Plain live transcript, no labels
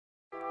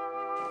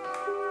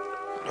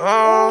Me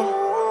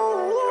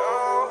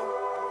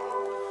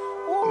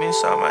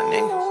inside my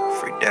nigga,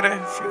 free daddy,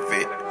 free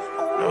vet.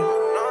 No,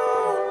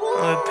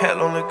 on the Pat,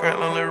 on the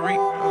Grant, on the Reek,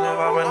 on the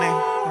all my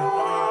nigga.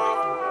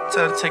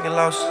 Tell her to take a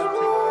loss.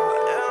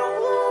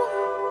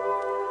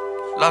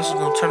 Losses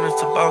gon' turn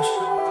into boss.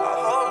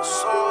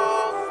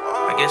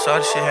 I guess all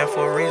this shit happened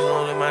for a reason,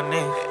 only my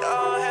niggas.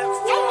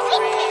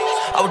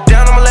 I was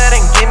down on my ladder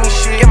and give me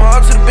shit. Get my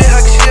heart to the bed,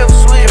 how can she ever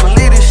switch? I'ma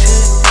leave this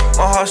shit.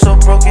 My heart so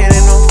broken,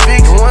 ain't no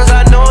fix. The ones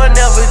I know I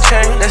never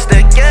change. That's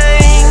that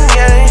gang.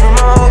 From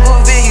my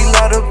Uncle V, he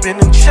locked up in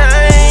the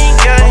chain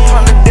gang.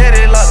 I'm probably dead,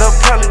 they locked up,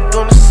 probably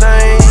doing the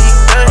same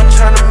thing. I'm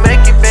tryna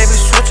make it, baby,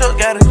 switch up,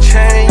 gotta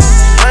change.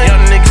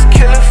 Young niggas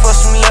killing for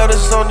some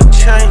letters on the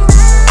chain.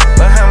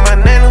 Behind my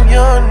name, them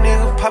young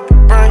niggas pop a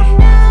brain.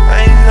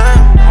 I ain't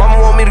nothing. Mama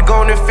want me to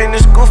go in and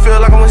finish school, feel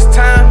like I'm wasting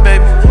time,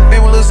 baby.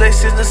 People lose they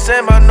since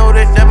December, I know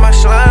that my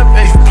slime,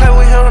 baby. If you play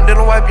with him, they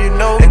don't wipe your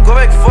nose. And go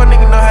back for a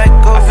nigga, know how it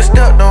go. I feel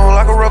stuck though,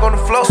 like a rug on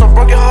the floor. So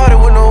broken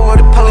hearted, with no word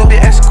to pull it.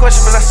 They ask a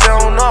question, but I say I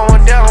don't know. I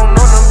went down, I don't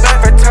know nothing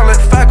back. First time let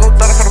the fire go,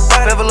 thought I could've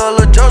bought it. Bevel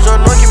little Jojo,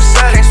 know I keep it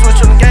silent. Can't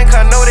switch on the gang, cause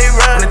I know they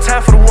ride. When it's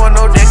time for the war,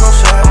 no, they gon'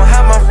 shine. I'ma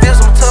hide my fears,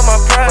 I'ma tell my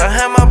pride. But I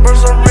have my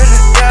brothers, I'm ready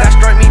to die. God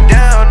strike me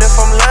down if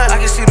I'm lying. I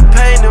can see the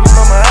pain in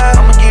my eyes.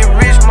 I'ma get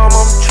rich, mama,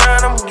 I'm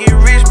trying. I'ma get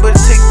rich, but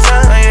it take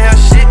time. I ain't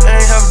have shit, I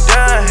ain't have a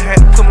dime. Had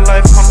to put my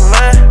life on the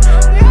line.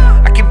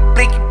 I keep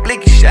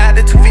blicky, shot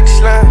at 250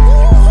 slime.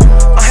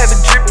 I have a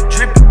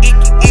drippy,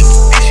 icky.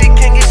 This shit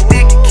can't get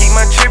sticky. Keep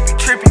my trippy,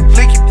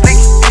 blicky.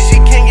 This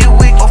shit can't get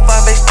weak.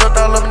 4-5 stuck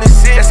all up in the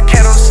city. That's a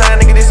cat on the side,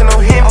 nigga, this ain't no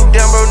him. Oh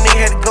damn, bro,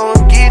 nigga had to go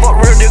and get it.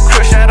 Fuck real, deal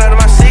crush out of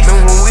my six. Man,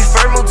 when we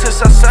first moved to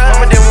Southside,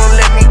 mama didn't wanna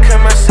let me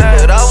come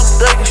outside. But I was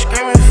thugging,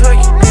 screaming, fuck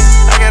you,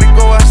 I gotta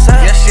go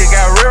outside. Yeah, shit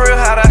got real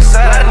hot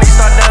outside. Like niggas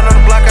start down on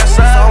the block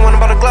outside. So I went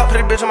about a Glock, put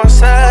a bitch on my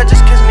side.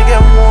 Just cause nigga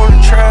ever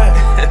wanna try.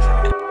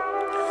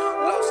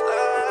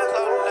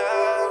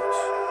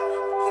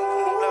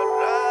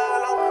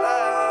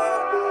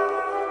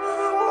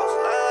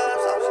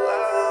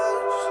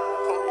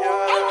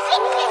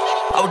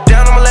 I was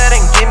down on my ladder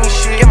and give me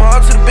shit. Get my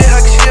heart to the bed,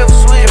 how can she ever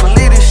switch? I'ma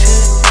leave this shit.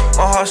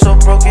 My heart so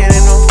broken,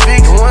 ain't no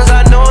fix. The ones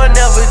I know I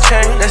never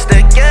change. That's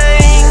that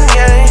gang.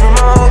 From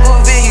my Uncle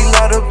V, he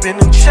locked up in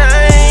the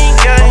chain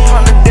gang. I'm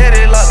probably dead,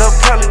 they locked up,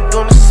 probably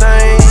doing the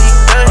same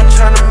thing. I'm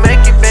tryna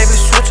make it, baby,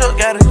 switch up,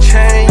 gotta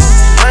change.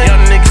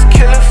 Young niggas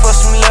killing for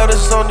some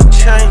letters on the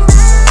chain.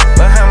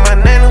 Behind my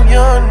name, them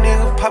young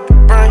niggas pop a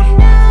brain.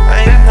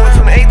 I ain't born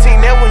from 18,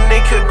 that when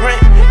they could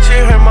grant. She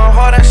hurt my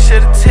heart, I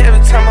shed a tear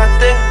every time I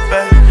think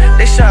back.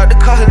 They shot the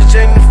car, hit the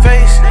J in the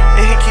face,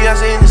 and hit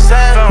Kiasa in the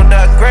side. Found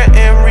out Grant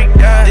and Rick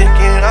died.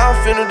 Thinking I'm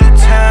finna do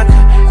time,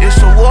 it's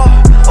a war.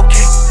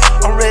 Okay,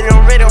 I'm ready,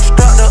 I'm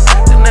strapped up.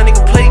 Then that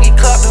nigga play, get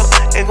caught up.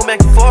 Ain't go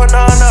back and forth,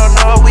 no,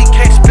 we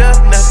can't spell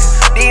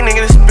nothing. These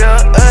niggas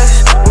done spell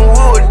us. When we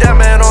were that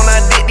man on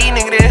our dick, these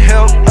niggas didn't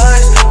help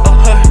us.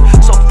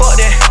 So fuck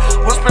that.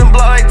 We'll spin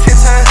block like 10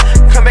 times,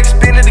 come back and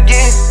spin it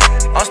again.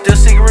 I'm still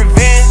seeking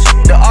revenge.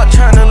 The art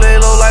tryna lay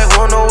low like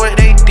won't know what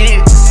they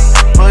did.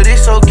 But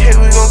it's okay,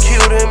 we gon'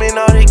 kill them and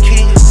all they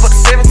kids. Fuck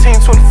the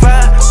 1725,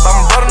 but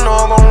my brother know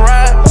I'm gon'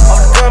 ride. All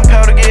the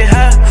gunpowder get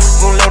high, we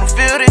gon' let them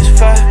feel this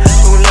fire.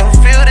 We gon' let them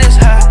feel this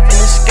high in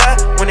the sky.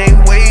 When they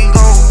way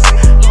gone,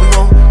 we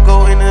gon'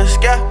 go in the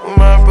sky with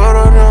my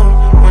brother them.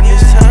 When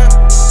it's time,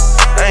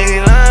 I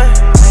ain't lying,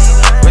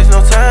 waste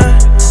no time.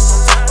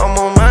 I'm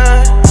on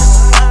mine,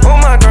 on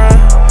my grind.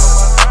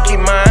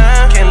 Keep my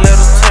eye, can't let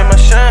them take my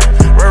shine.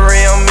 Rae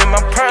Rae, I'm in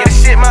my prime. Get the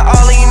shit my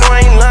all, and you know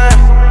I ain't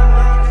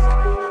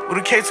lying. With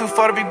a K too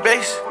far to be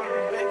base.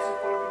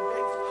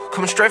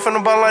 Coming straight from the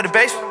bottom like the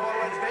basement.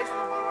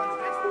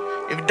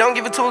 If you don't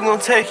give it to, we gon'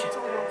 take it.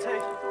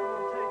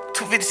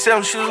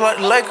 257 shoes like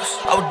the Lakers.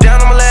 I was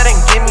down on my ladder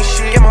and give me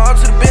shit. Get my heart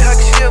to the bed, how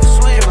can she ever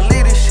switch? I'ma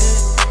leave this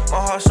shit. My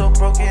heart so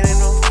broken, ain't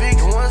no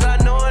fix. The ones I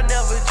know I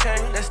never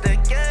change. That's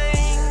that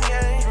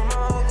gang. From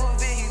my Uncle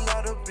V, he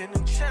locked up in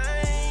the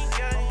chain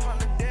gang. I'm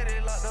probably dead,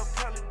 they locked up,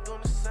 probably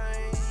doing the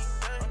same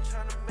thing. I'm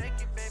tryna make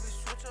it, baby,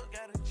 switch up,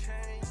 gotta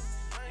change.